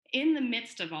in the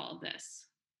midst of all of this,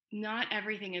 not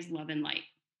everything is love and light.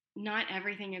 Not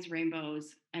everything is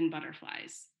rainbows and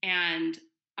butterflies. And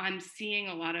I'm seeing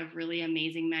a lot of really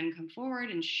amazing men come forward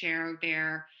and share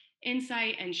their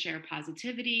insight and share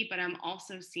positivity, but I'm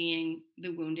also seeing the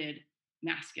wounded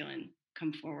masculine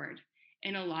come forward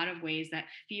in a lot of ways that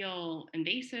feel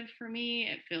invasive for me.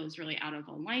 It feels really out of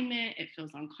alignment. It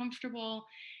feels uncomfortable.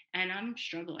 And I'm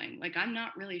struggling. Like, I'm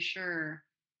not really sure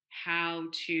how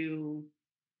to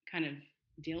kind of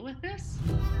deal with this.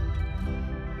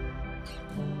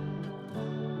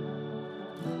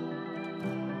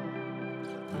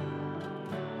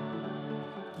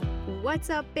 What's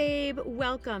up, babe?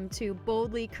 Welcome to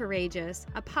Boldly Courageous,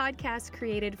 a podcast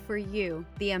created for you,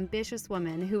 the ambitious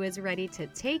woman who is ready to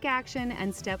take action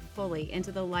and step fully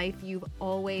into the life you've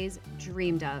always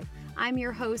dreamed of. I'm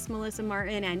your host, Melissa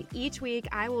Martin, and each week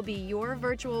I will be your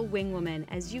virtual wingwoman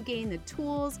as you gain the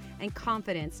tools and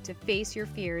confidence to face your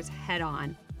fears head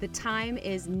on. The time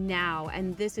is now,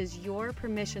 and this is your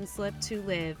permission slip to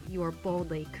live your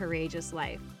boldly courageous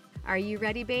life. Are you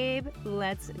ready, babe?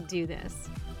 Let's do this.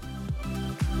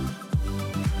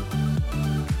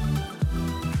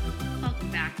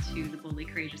 Welcome back to the Boldly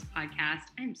Courageous podcast.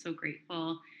 I'm so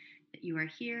grateful that you are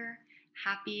here.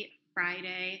 Happy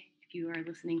Friday. If you are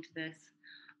listening to this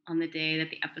on the day that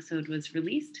the episode was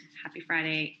released, happy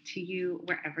Friday to you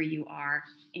wherever you are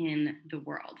in the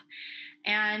world.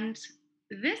 And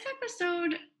this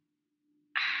episode,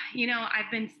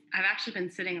 I've actually been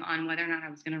sitting on whether or not I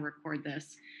was going to record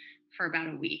this for about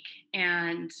a week.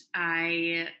 And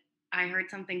I heard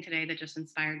something today that just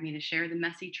inspired me to share the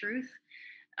messy truth.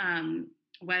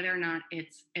 Whether or not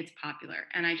it's popular.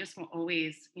 And I just will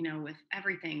always, with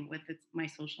everything, with my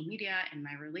social media and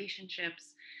my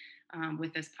relationships,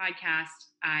 with this podcast,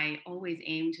 I always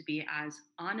aim to be as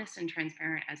honest and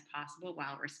transparent as possible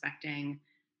while respecting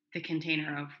the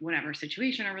container of whatever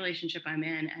situation or relationship I'm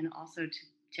in, and also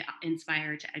to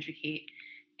inspire, to educate,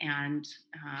 and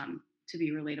to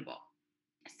be relatable.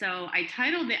 So I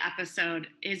titled the episode,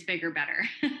 Is Bigger Better?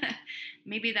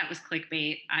 Maybe that was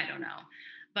clickbait. I don't know.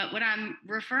 But what I'm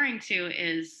referring to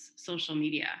is social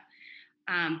media,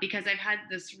 because I've had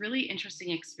this really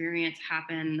interesting experience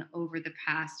happen over the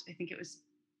past, I think it was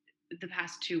the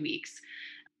past 2 weeks.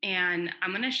 And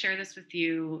I'm going to share this with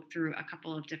you through a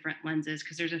couple of different lenses,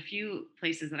 because there's a few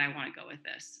places that I want to go with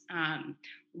this.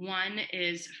 One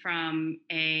is from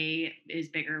a is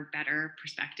bigger, better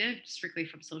perspective, strictly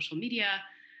from social media.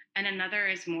 And another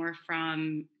is more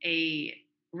from a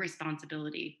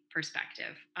responsibility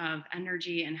perspective of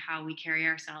energy and how we carry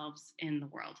ourselves in the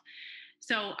world.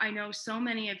 So I know so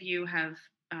many of you have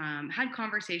had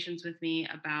conversations with me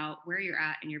about where you're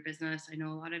at in your business. I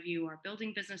know a lot of you are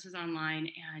building businesses online,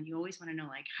 and you always want to know,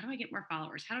 like, how do I get more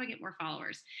followers? How do I get more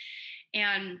followers?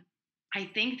 And I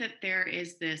think that there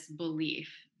is this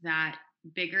belief that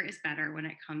bigger is better when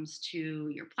it comes to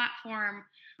your platform.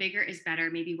 Bigger is better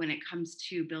maybe when it comes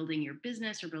to building your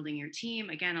business or building your team.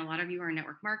 Again, a lot of you are in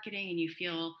network marketing and you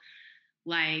feel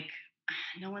like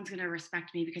no one's going to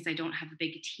respect me because I don't have a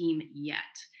big team yet.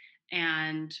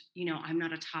 And, I'm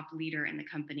not a top leader in the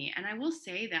company. And I will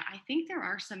say that I think there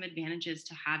are some advantages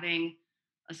to having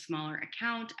a smaller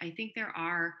account. I think there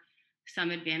are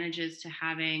some advantages to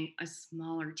having a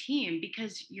smaller team,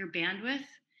 because your bandwidth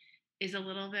is a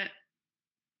little bit,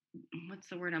 what's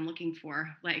the word I'm looking for?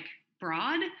 Like,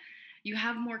 broad. You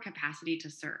have more capacity to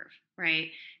serve, right?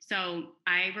 So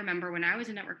I remember when I was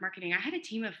in network marketing, I had a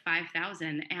team of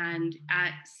 5,000. And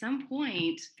at some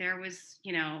point, there was,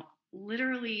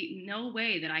 literally no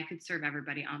way that I could serve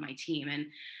everybody on my team. And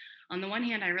on the one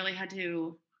hand, I really had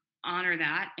to honor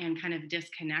that and kind of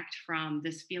disconnect from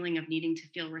this feeling of needing to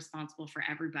feel responsible for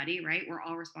everybody, right? We're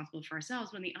all responsible for ourselves.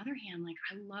 But on the other hand, like,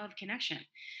 I love connection,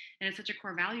 and it's such a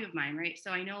core value of mine, right?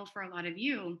 So I know for a lot of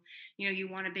you, you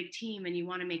want a big team and you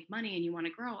want to make money and you want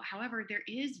to grow. However, there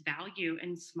is value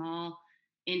in small,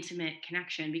 intimate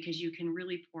connection, because you can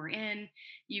really pour in,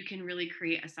 you can really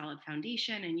create a solid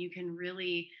foundation, and you can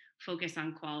really focus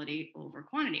on quality over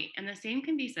quantity. And the same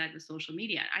can be said with social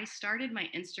media. I started my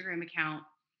Instagram account,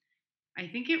 I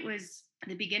think it was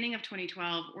the beginning of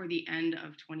 2012 or the end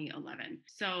of 2011.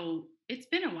 So it's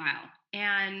been a while.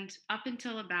 And up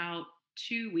until about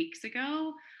 2 weeks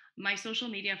ago, my social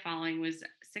media following was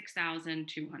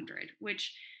 6,200,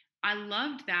 which I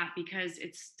loved that because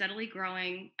it's steadily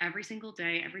growing every single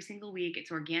day, every single week. It's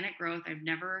organic growth. I've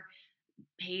never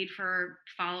paid for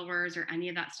followers or any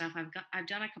of that stuff. I've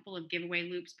done a couple of giveaway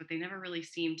loops, but they never really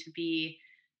seem to be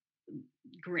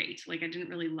great. Like, I didn't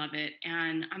really love it.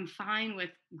 And I'm fine with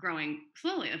growing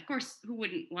slowly. Of course, who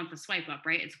wouldn't want the swipe up,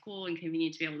 right? It's cool and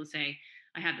convenient to be able to say,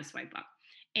 I had the swipe up.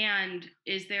 And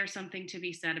is there something to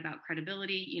be said about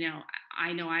credibility?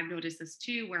 I know I've noticed this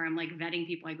too, where I'm like vetting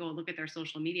people. I go look at their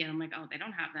social media and I'm like, oh, they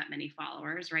don't have that many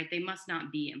followers, right? They must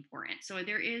not be important. So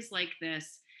there is like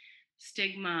this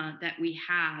stigma that we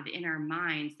have in our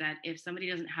minds that if somebody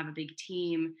doesn't have a big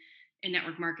team in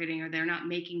network marketing, or they're not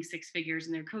making six figures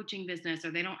in their coaching business,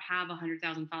 or they don't have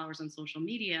 100,000 followers on social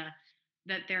media,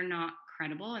 that they're not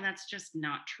credible. And that's just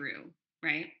not true,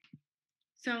 right?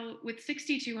 So, with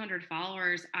 6,200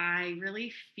 followers, I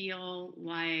really feel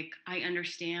like I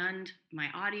understand my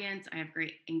audience. I have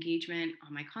great engagement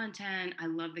on my content. I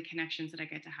love the connections that I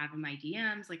get to have in my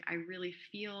DMs. Like, I really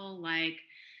feel like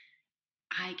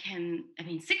I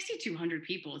mean, 6,200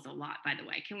 people is a lot, by the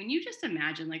way. Can you just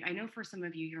imagine? Like, I know for some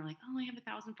of you, you're like, oh, I have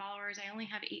 1,000 followers. I only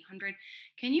have 800.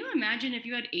 Can you imagine if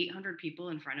you had 800 people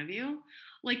in front of you?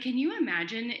 Like, can you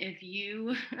imagine if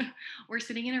you were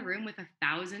sitting in a room with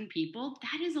 1,000 people?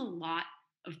 That is a lot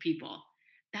of people.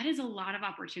 That is a lot of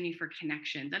opportunity for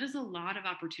connection. That is a lot of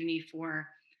opportunity for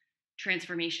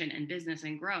transformation and business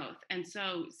and growth. And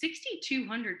so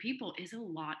 6,200 people is a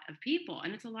lot of people,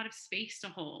 and it's a lot of space to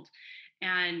hold.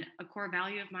 And a core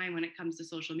value of mine when it comes to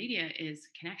social media is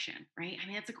connection, right? I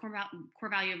mean, that's a core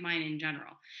value of mine in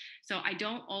general. So I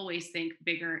don't always think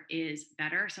bigger is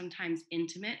better. Sometimes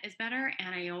intimate is better.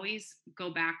 And I always go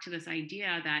back to this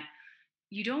idea that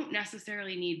you don't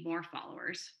necessarily need more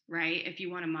followers, right? If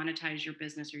you want to monetize your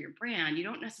business or your brand, you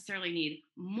don't necessarily need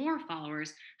more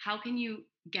followers. How can you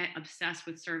get obsessed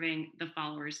with serving the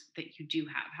followers that you do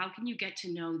have? How can you get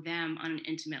to know them on an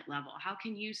intimate level? How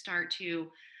can you start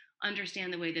to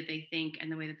understand the way that they think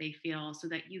and the way that they feel so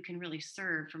that you can really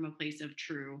serve from a place of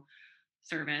true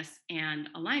service and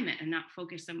alignment and not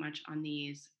focus so much on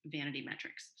these vanity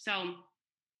metrics? So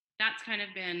that's kind of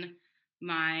been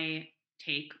my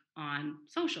take on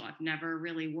social. I've never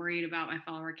really worried about my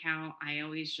follower count. I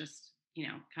always just,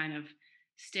 kind of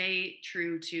stay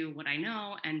true to what I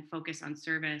know and focus on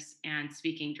service and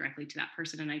speaking directly to that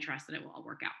person. And I trust that it will all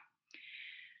work out.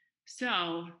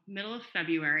 So, middle of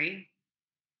February,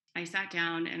 I sat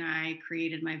down and I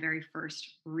created my very first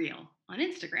reel on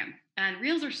Instagram. And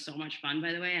reels are so much fun,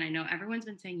 by the way. And I know everyone's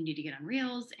been saying you need to get on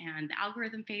reels and the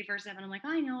algorithm favors them. And I'm like,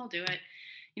 I know I'll do it,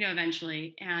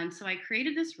 eventually. And so I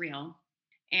created this reel,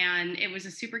 and it was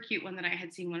a super cute one that I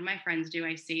had seen one of my friends do.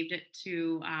 I saved it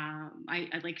to, I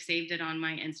like saved it on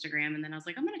my Instagram. And then I was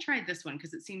like, I'm going to try this one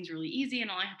because it seems really easy and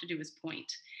all I have to do is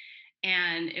point.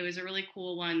 And it was a really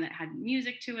cool one that had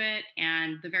music to it.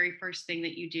 And the very first thing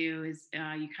that you do is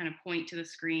you kind of point to the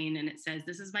screen and it says,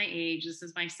 this is my age, this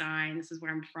is my sign, this is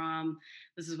where I'm from,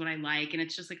 this is what I like. And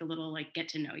it's just like a little like get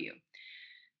to know you.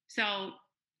 So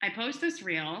I post this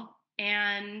reel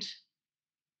and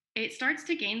it starts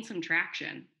to gain some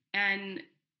traction. And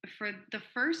for the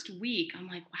first week, I'm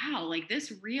like, wow, like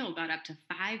this reel got up to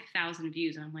 5,000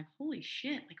 views. And I'm like, holy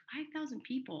shit, like 5,000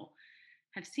 people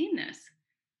have seen this.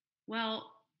 Well,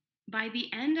 by the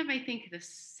end of, I think, the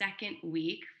second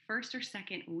week, first or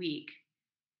second week,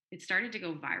 it started to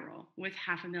go viral with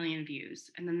 500,000 views.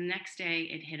 And then the next day,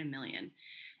 it hit 1 million.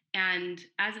 And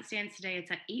as it stands today,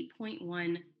 it's at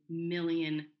 8.1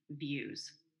 million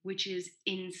views, which is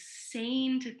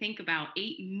insane to think about.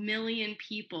 8 million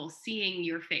people seeing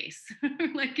your face.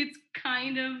 Like, it's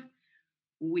kind of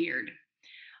weird,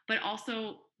 but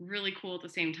also really cool at the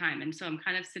same time. And so I'm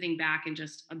kind of sitting back and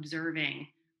just observing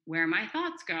where my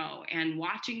thoughts go and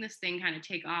watching this thing kind of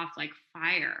take off like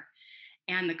fire,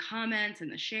 and the comments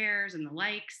and the shares and the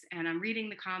likes. And I'm reading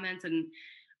the comments. And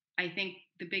I think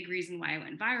the big reason why I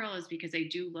went viral is because I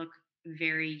do look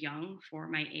very young for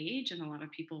my age. And a lot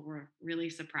of people were really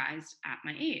surprised at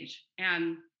my age.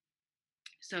 And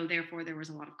so therefore there was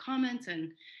a lot of comments.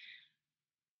 And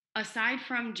aside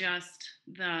from just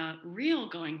the reel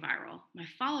going viral, my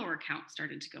follower count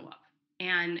started to go up.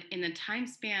 And in the time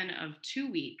span of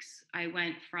 2 weeks, I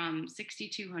went from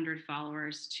 6,200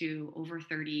 followers to over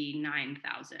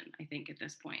 39,000, I think, at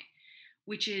this point,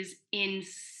 which is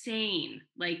insane.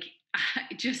 Like,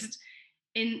 just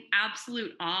in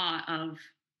absolute awe of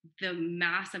the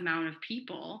mass amount of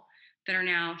people that are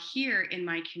now here in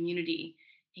my community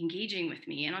engaging with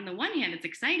me. And on the one hand, it's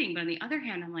exciting, but on the other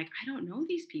hand, I'm like, I don't know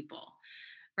these people,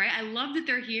 right? I love that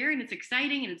they're here and it's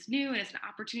exciting and it's new and it's an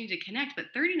opportunity to connect, but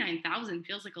 39,000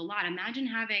 feels like a lot. Imagine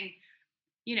having,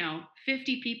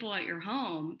 50 people at your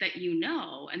home that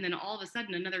and then all of a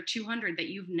sudden another 200 that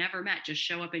you've never met just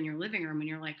show up in your living room and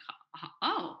you're like,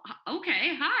 oh,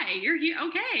 okay, hi, you're here.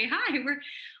 Okay, hi.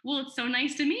 Well, it's so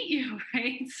nice to meet you,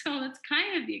 right? So that's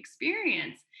kind of the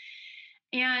experience.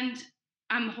 And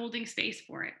I'm holding space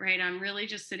for it, right? I'm really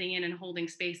just sitting in and holding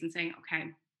space and saying, okay,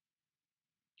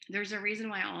 there's a reason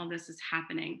why all of this is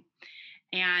happening.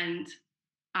 And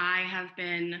I have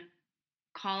been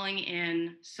calling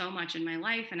in so much in my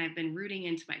life, and I've been rooting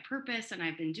into my purpose, and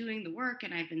I've been doing the work,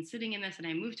 and I've been sitting in this, and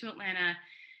I moved to Atlanta,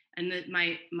 and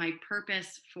my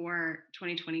purpose for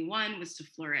 2021 was to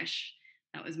flourish.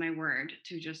 That was my word,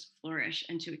 to just flourish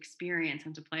and to experience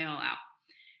and to play all out.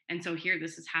 And so here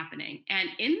this is happening. And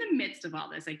in the midst of all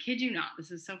this, I kid you not,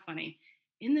 this is so funny.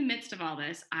 In the midst of all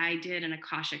this, I did an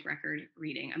Akashic record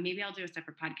reading. Maybe I'll do a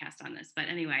separate podcast on this. But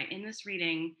anyway, in this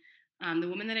reading, the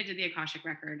woman that I did the Akashic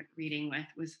record reading with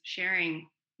was sharing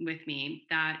with me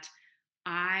that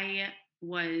I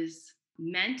was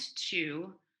meant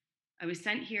to I was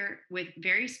sent here with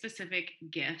very specific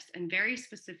gifts and very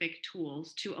specific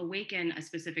tools to awaken a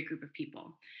specific group of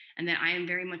people. And that I am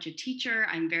very much a teacher.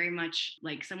 I'm very much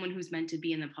like someone who's meant to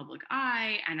be in the public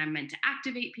eye, and I'm meant to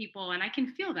activate people. And I can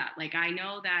feel that. Like, I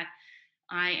know that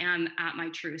I am at my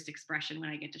truest expression when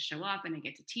I get to show up and I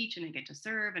get to teach and I get to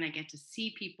serve and I get to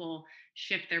see people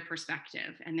shift their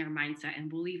perspective and their mindset and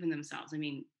believe in themselves. I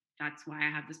mean, that's why I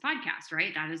have this podcast,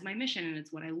 right? That is my mission, and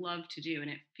it's what I love to do,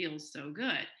 and it feels so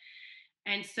good.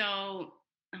 And so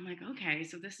I'm like, okay,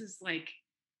 so this is like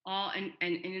all and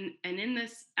in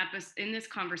this episode, in this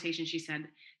conversation, she said,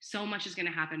 so much is going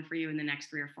to happen for you in the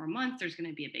next 3 or 4 months. There's going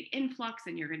to be a big influx,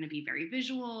 and you're going to be very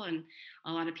visual, and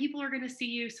a lot of people are going to see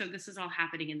you. So this is all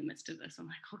happening in the midst of this. I'm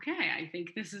like, okay, I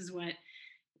think this is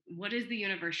what is the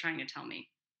universe trying to tell me?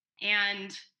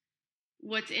 And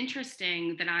what's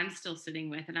interesting that I'm still sitting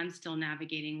with and I'm still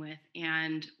navigating with,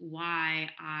 and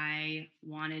why I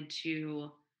wanted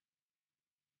to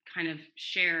kind of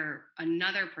share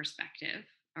another perspective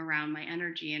around my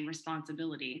energy and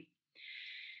responsibility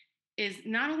is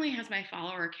not only has my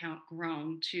follower count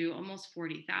grown to almost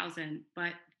 40,000,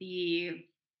 but the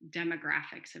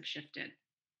demographics have shifted.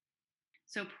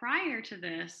 So prior to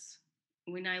this,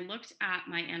 when I looked at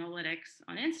my analytics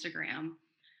on Instagram,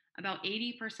 about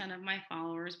 80% of my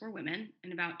followers were women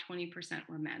and about 20%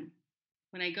 were men.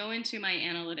 When I go into my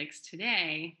analytics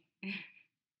today,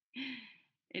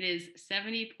 it is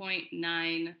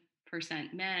 70.9%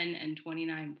 men and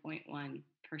 29.1%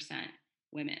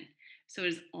 women. So it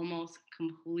is almost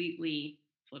completely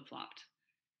flip flopped,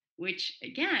 which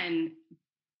again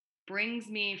brings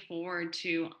me forward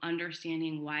to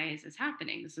understanding why is this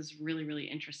happening. This is really, really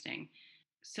interesting.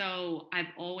 So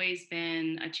I've always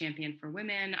been a champion for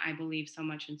women. I believe so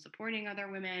much in supporting other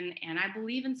women, and I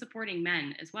believe in supporting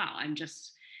men as well. And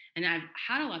I've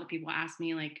had a lot of people ask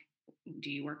me, like,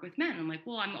 do you work with men? I'm like,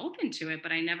 well, I'm open to it,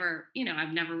 but I've never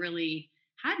really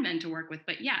had men to work with,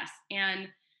 but yes. And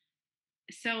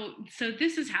so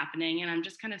this is happening, and I'm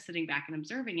just kind of sitting back and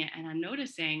observing it, and I'm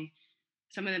noticing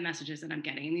some of the messages that I'm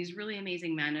getting. And these really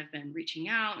amazing men have been reaching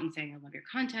out and saying, I love your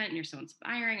content and you're so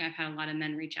inspiring. I've had a lot of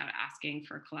men reach out asking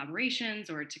for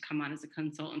collaborations or to come on as a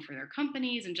consultant for their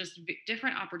companies, and just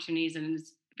different opportunities. And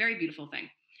it's a very beautiful thing.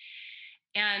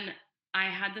 And I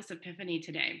had this epiphany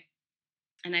today.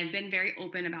 And I've been very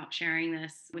open about sharing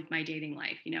this with my dating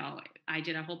life. I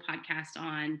did a whole podcast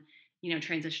on,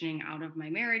 transitioning out of my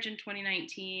marriage in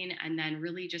 2019, and then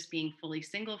really just being fully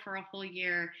single for a whole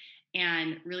year,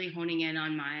 and really honing in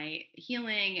on my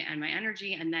healing and my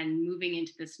energy, and then moving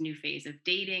into this new phase of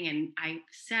dating. And I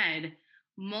said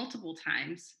multiple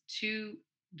times to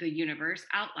the universe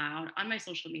out loud on my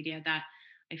social media that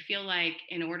I feel like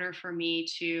in order for me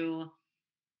to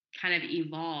kind of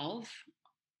evolve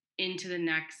into the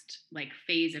next like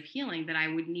phase of healing, that I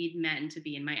would need men to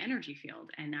be in my energy field.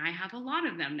 And I have a lot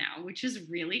of them now, which is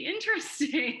really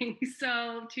interesting.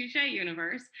 So touche,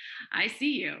 universe, I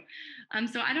see you.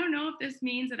 So I don't know if this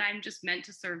means that I'm just meant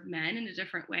to serve men in a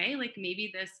different way. Like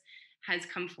maybe this has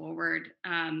come forward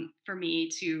for me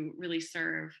to really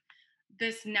serve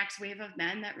this next wave of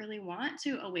men that really want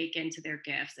to awaken to their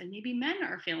gifts. And maybe men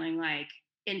are feeling like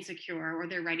insecure, or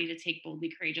they're ready to take boldly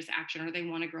courageous action, or they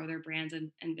want to grow their brands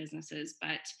and businesses.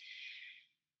 But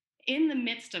in the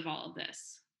midst of all of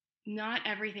this, not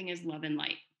everything is love and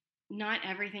light. Not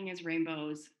everything is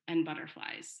rainbows and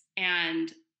butterflies.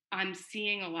 And I'm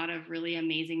seeing a lot of really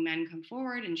amazing men come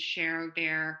forward and share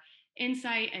their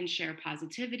insight and share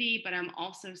positivity, but I'm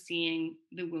also seeing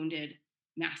the wounded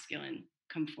masculine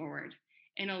come forward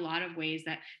in a lot of ways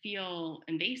that feel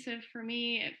invasive for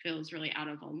me. It feels really out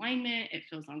of alignment. It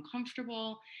feels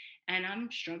uncomfortable. And I'm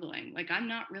struggling. Like, I'm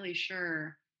not really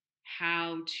sure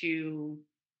how to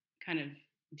kind of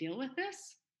deal with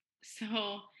this.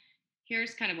 So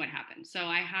here's kind of what happened. So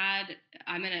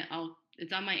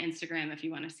it's on my Instagram if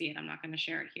you want to see it. I'm not going to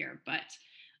share it here, but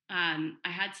I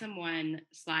had someone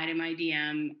slide in my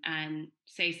DM and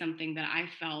say something that I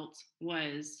felt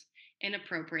was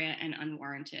inappropriate and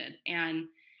unwarranted. And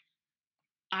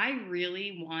I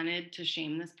really wanted to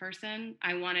shame this person.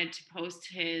 I wanted to post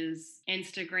his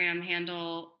Instagram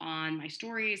handle on my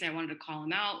stories. I wanted to call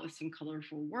him out with some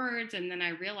colorful words. And then I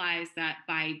realized that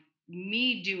by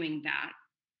me doing that,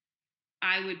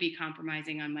 I would be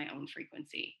compromising on my own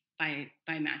frequency by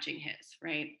matching his,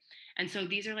 right? And so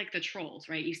these are like the trolls,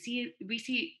 right? We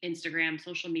see Instagram,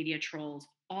 social media trolls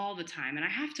all the time. And I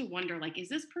have to wonder, like, is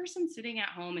this person sitting at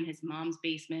home in his mom's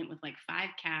basement with like 5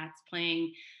 cats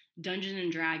playing Dungeons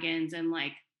and Dragons and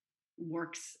like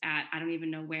works at I don't even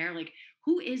know where? Like,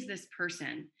 who is this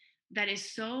person that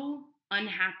is so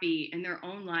unhappy in their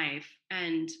own life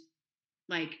and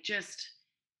like just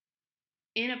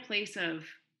in a place of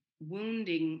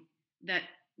wounding that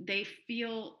they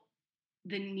feel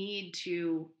the need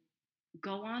to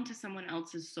go on to someone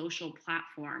else's social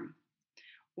platform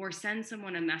or send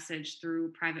someone a message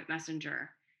through private messenger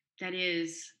that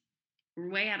is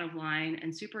way out of line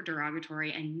and super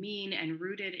derogatory and mean and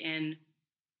rooted in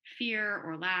fear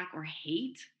or lack or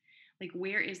hate. Like,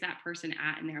 where is that person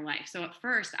at in their life? So at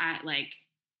first I like,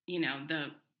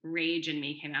 the rage in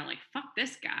me came out like, fuck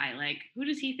this guy, like who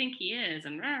does he think he is,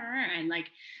 and like,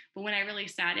 but when I really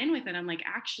sat in with it, I'm like,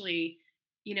 actually,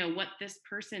 what this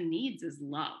person needs is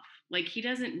love. Like, he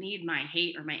doesn't need my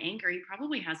hate or my anger. He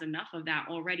probably has enough of that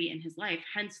already in his life,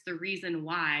 hence the reason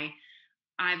why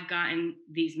I've gotten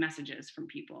these messages from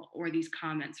people or these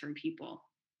comments from people.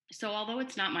 So although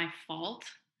it's not my fault,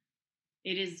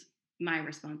 it is my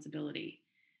responsibility.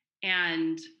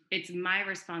 And it's my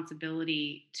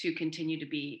responsibility to continue to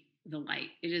be the light.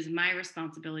 It is my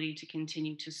responsibility to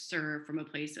continue to serve from a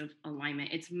place of alignment.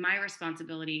 It's my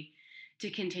responsibility to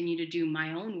continue to do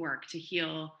my own work to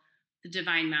heal the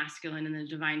divine masculine and the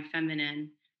divine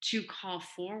feminine, to call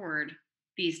forward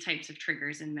these types of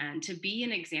triggers in men, to be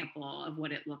an example of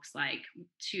what it looks like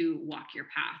to walk your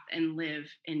path and live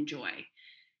in joy.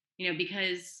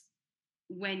 Because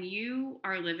when you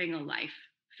are living a life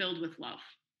filled with love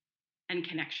and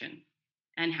connection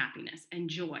and happiness and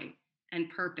joy and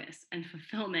purpose and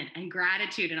fulfillment and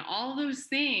gratitude and all those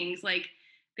things, like,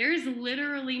 there's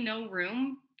literally no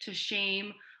room to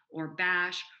shame or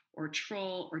bash or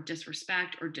troll or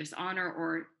disrespect or dishonor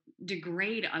or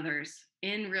degrade others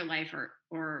in real life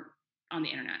or on the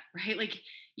internet, right? Like,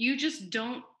 you just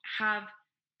don't have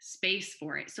space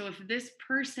for it. So if this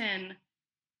person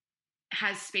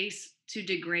has space to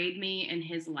degrade me in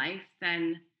his life,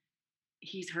 then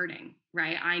he's hurting,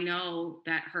 right? I know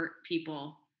that hurt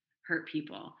people hurt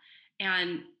people.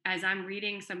 And as I'm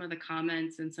reading some of the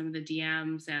comments and some of the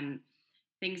DMs and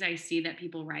things I see that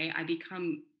people write, I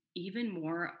become even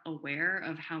more aware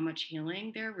of how much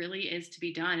healing there really is to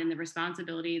be done, and the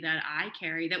responsibility that I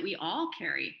carry, that we all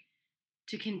carry,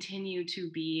 to continue to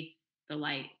be the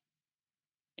light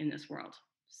in this world.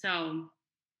 So,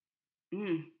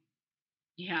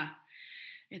 yeah,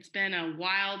 it's been a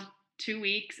wild 2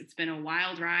 weeks. It's been a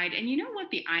wild ride. And you know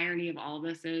what the irony of all of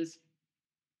this is?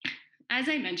 As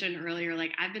I mentioned earlier,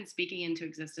 like, I've been speaking into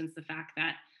existence the fact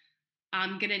that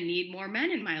I'm going to need more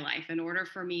men in my life in order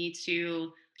for me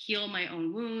to heal my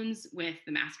own wounds with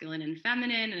the masculine and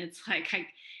feminine. And it's like,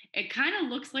 it kind of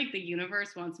looks like the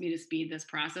universe wants me to speed this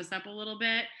process up a little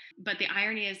bit. But the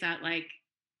irony is that, like,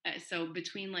 so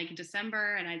between like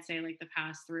December and I'd say like the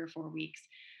past 3 or 4 weeks,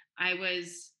 I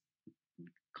was,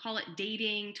 call it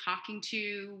dating, talking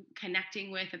to,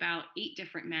 connecting with about 8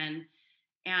 different men.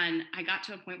 And I got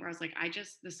to a point where I was like,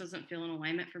 this doesn't feel in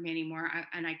alignment for me anymore.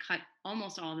 And I cut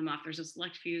almost all of them off. There's a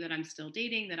select few that I'm still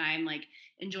dating, that I'm like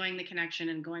enjoying the connection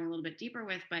and going a little bit deeper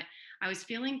with. But I was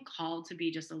feeling called to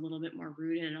be just a little bit more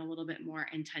rooted and a little bit more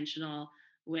intentional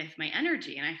with my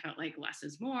energy. And I felt like less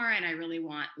is more, and I really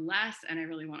want less, and I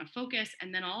really want to focus.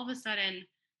 And then all of a sudden,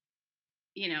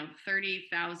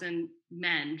 30,000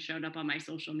 men showed up on my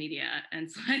social media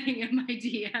and sliding in my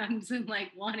DMs and like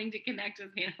wanting to connect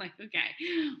with me. I'm like,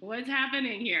 okay, what's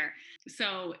happening here?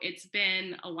 So it's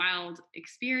been a wild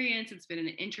experience. It's been an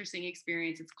interesting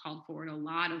experience. It's called forward a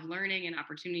lot of learning and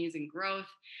opportunities and growth.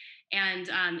 And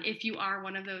if you are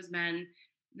one of those men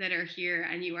that are here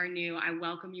and you are new, I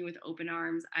welcome you with open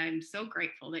arms. I'm so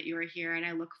grateful that you are here, and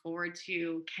I look forward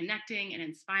to connecting and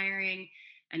inspiring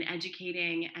and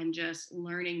educating and just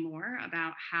learning more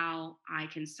about how I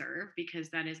can serve, because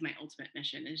that is my ultimate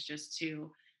mission, is just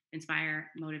to inspire,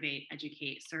 motivate,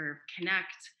 educate, serve,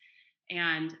 connect,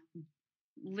 and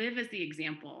live as the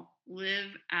example.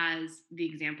 Live as the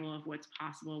example of what's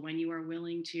possible when you are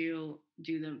willing to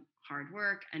do the hard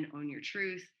work and own your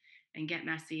truth and get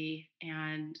messy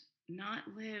and not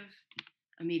live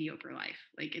a mediocre life.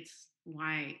 Like, it's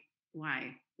why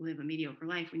live a mediocre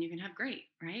life when you can have great,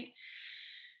 right?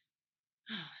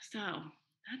 So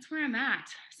That's where I'm at.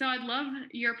 So I'd love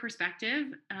your perspective.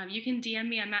 You can DM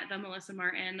me. I'm at the Melissa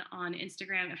Martin on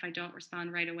Instagram. If I don't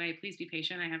respond right away, please be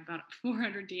patient. I have about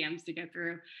 400 DMs to get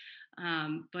through.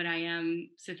 But I am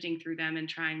sifting through them and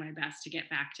trying my best to get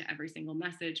back to every single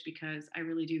message because I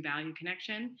really do value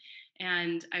connection.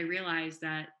 And I realize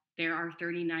that there are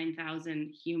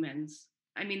 39,000 humans.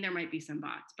 I mean, there might be some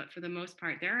bots, but for the most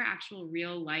part, there are actual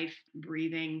real life,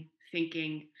 breathing,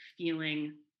 thinking,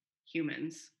 feeling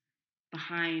humans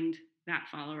behind that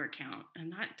follower count.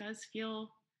 And that does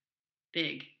feel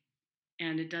big.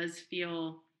 And it does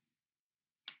feel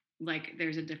like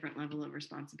there's a different level of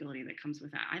responsibility that comes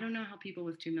with that. I don't know how people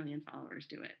with 2 million followers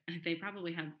do it. They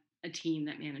probably have a team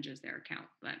that manages their account,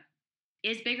 but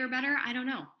is bigger better? I don't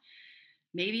know.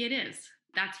 Maybe it is.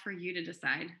 That's for you to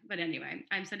decide. But anyway,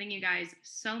 I'm sending you guys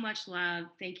so much love.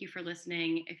 Thank you for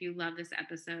listening. If you love this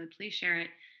episode, please share it.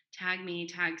 Tag me,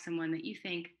 tag someone that you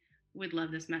think would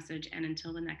love this message. And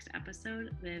until the next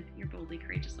episode, live your boldly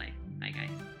courageous life. Bye, guys.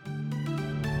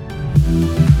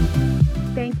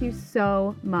 Thank you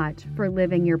so much for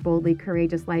living your boldly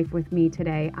courageous life with me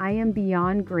today. I am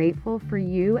beyond grateful for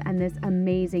you and this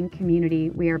amazing community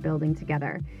we are building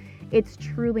together. It's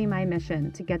truly my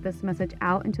mission to get this message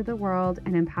out into the world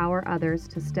and empower others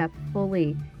to step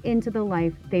fully into the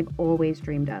life they've always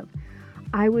dreamed of.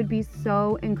 I would be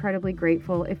so incredibly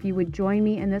grateful if you would join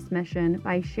me in this mission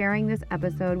by sharing this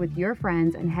episode with your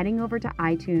friends and heading over to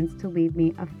iTunes to leave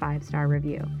me a 5-star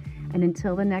review. And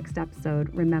until the next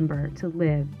episode, remember to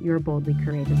live your boldly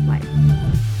courageous life.